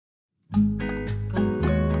Hello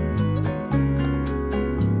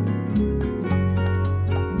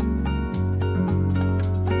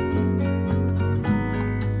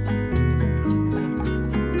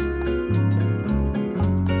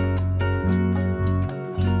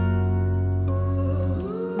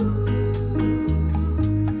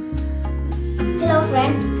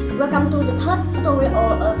friends, welcome to the third tutorial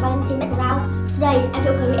of Valentine background. Today I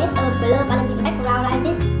will create a blur Valentine background like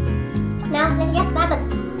this. Now let's get started.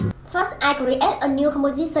 First I create a new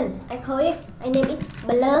composition. I name it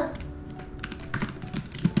blur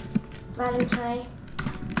Valentine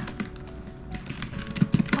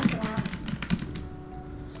background.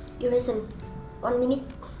 Duration 1 minute.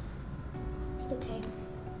 Okay.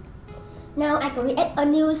 Now I create a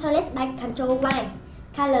new solid by Ctrl Y.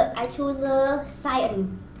 Color, I choose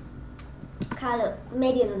cyan. Color,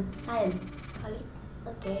 medium cyan.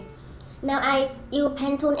 Okay. Now I use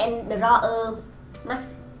pen tool and draw a mask.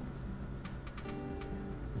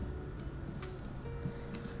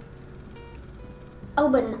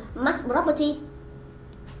 Open mask property.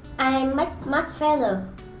 I make mask feather.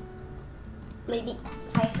 Maybe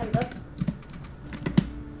 500.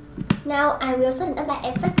 Now I will set up the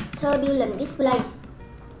effect turbulent display.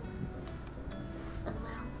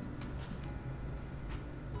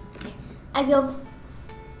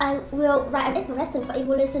 I will write a declaration for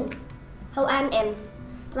evolution. Hold on and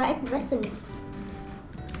write a declaration.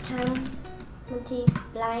 Time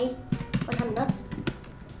multiply 100.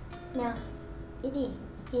 Now, here.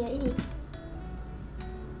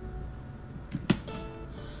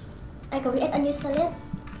 I create a new solid.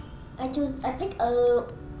 I pick a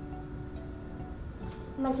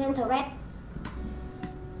magenta red.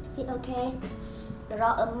 Hit OK.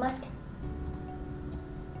 Draw a mask.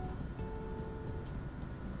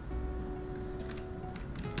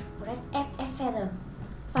 Press F feather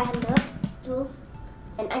 500 2,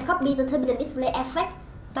 and I copy the turbulent display effect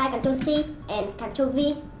by Ctrl C and Ctrl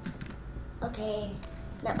V. Okay,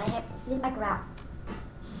 now I have this background.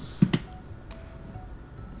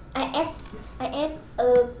 I add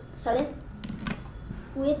a solid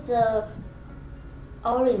with the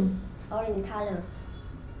orange color.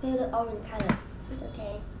 Orange color.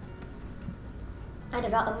 Okay. I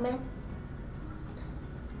draw a mask.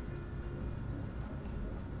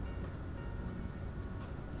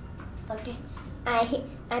 Okay, I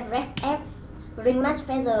press F, bring mask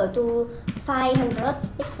feather to 500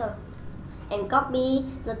 pixels, and copy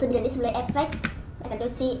the turbulent display effect by Ctrl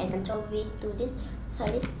C and Ctrl V to this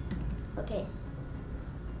solid. Okay.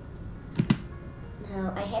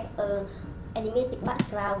 Now I have a animated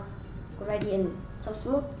background gradient so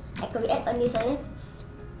smooth. I create a new solid.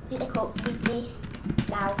 This I call BC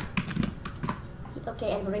down. Hit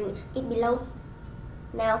OK and bring it below.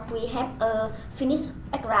 Now we have a finished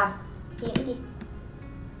background. Here it is.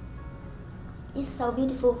 It's so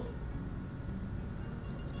beautiful.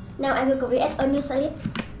 Now I will create a new solid.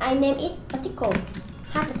 I name it particle.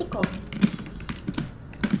 Half particle.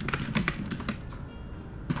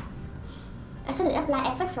 I suddenly apply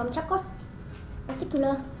effect from Trapcode.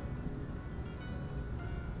 Particular.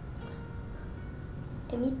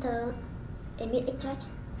 Emit extract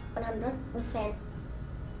 100%.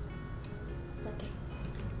 Okay.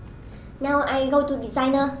 Now I go to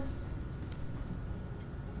designer.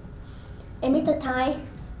 Emitter type,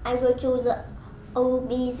 I will choose the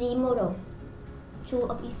OBZ model. Choose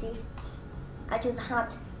OBZ. I choose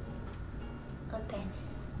heart. Okay.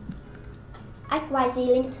 XYZ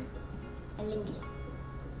linked. I link it.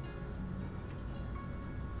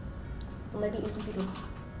 Maybe individual.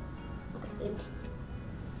 Okay, link.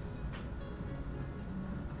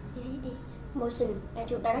 Yeah, motion. I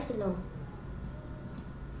choose directional.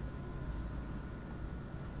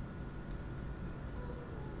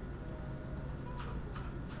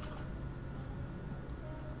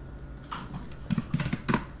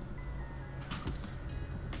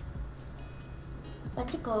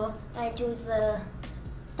 Particle, I choose the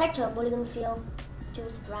texture polygon field,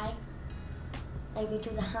 choose bright. I will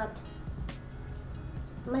choose a heart.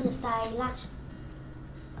 Make the size large.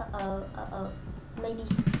 Maybe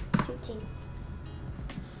 15.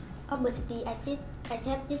 Opacity, I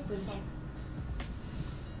set this percent.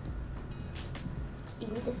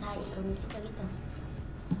 Increase the size, increase it a little.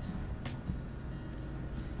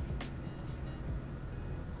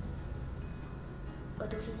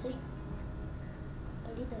 Auto physics.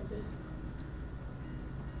 Little Z.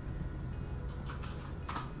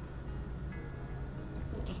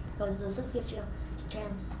 Okay, go to the surface field,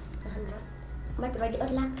 strength 100. Make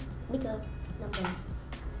radius length bigger number.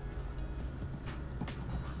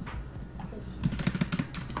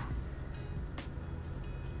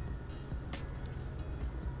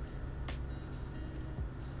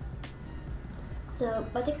 the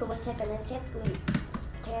particle per second and set maybe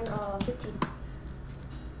 10 or 15.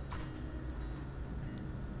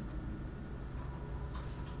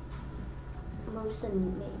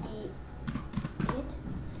 Motion maybe 8.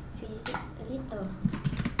 Physics a little.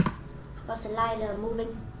 Or slider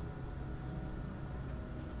moving.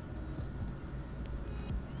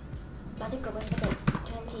 Particle per second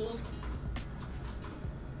 20.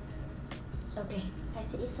 Okay, I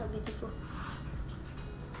see it's so beautiful.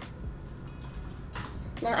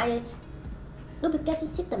 Now I duplicate the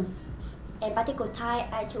system and particle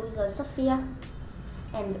type. I choose the sphere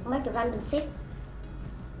and make a random set.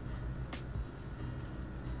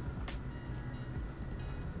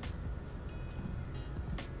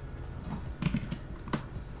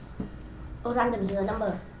 Or random zero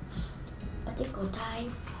number. Particle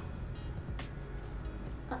type.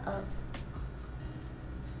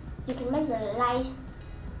 You can make the light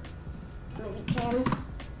maybe 10.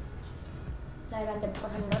 Like random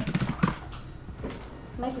 100.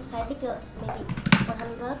 Make the size bigger, maybe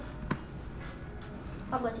 100.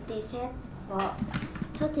 Opacity set for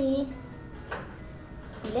 30.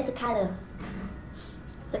 Delete the color.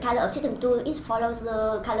 The color of system 2 is follows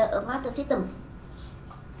the color of master system.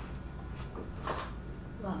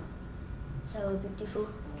 Wow, so beautiful.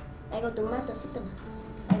 I go to master system.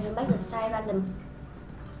 I will make the size random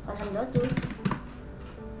 100 too.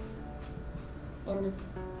 And the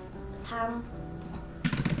time,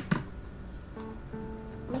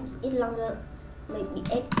 make it longer, maybe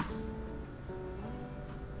 8.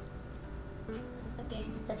 Okay,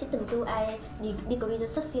 the system 2 I decrease the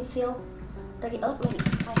surface field radius maybe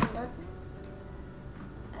 500.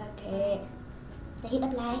 Okay, I hit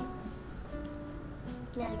apply.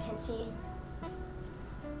 Now you can see.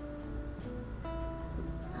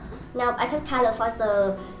 Now I set color for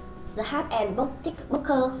the heart and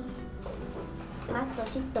buckle. Master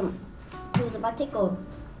system. Choose the particle.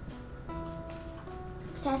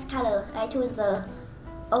 Set color. I choose the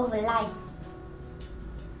overlay.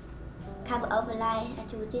 Cover overlay. I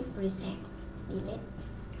choose it. Reset. Delete.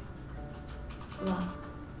 Wow,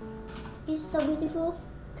 it's so beautiful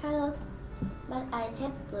color. But I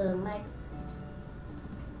set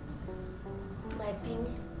my pink,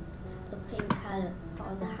 a pink color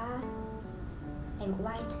for the heart and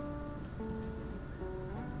white.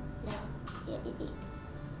 Now here it is.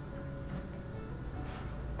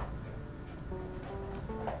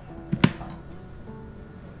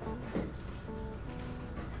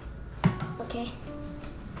 Okay,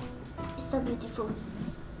 it's so beautiful.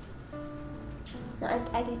 Now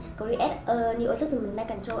I can create a new adjustment I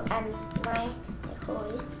control and my call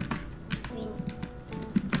it win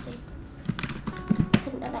this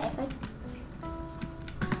set another effect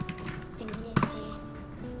infinity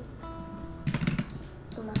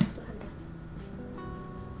to mark 200.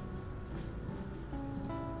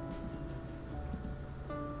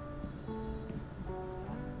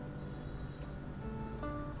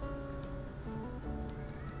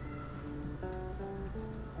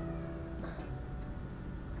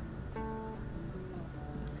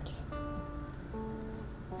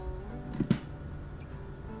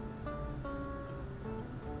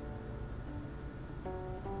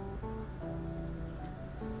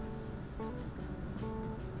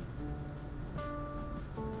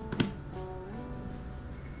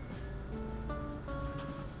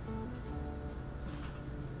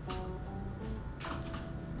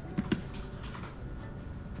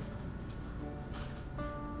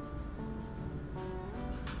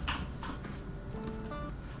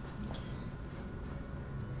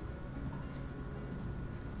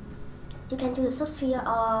 You can choose a sphere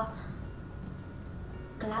or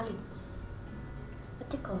cloud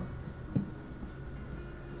particle.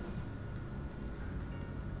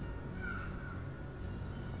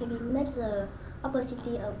 Maybe make the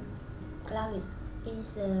opacity of cloud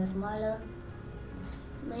is smaller.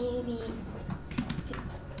 Maybe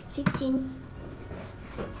 15.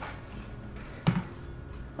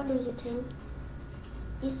 What do you think?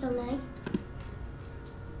 It's so nice.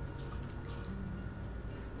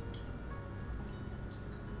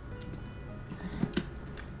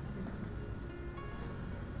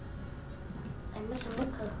 Make some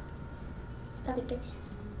marker. Duplicate this.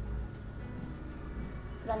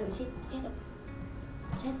 Random set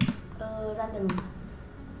random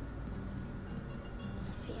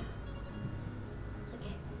sphere.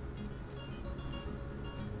 Okay.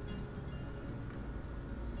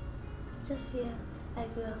 Sphere. I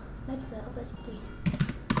will make the opacity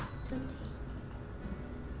 30.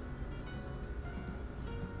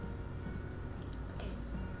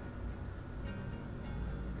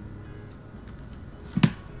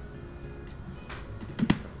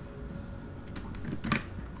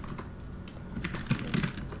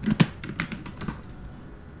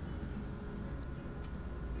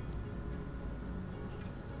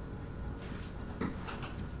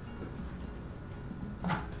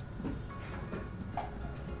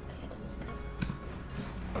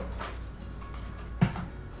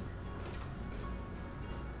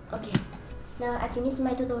 Now I finish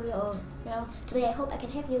my tutorial. Now today I hope I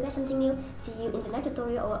can help you get something new. See you in the next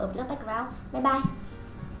tutorial or a blur background. Bye bye.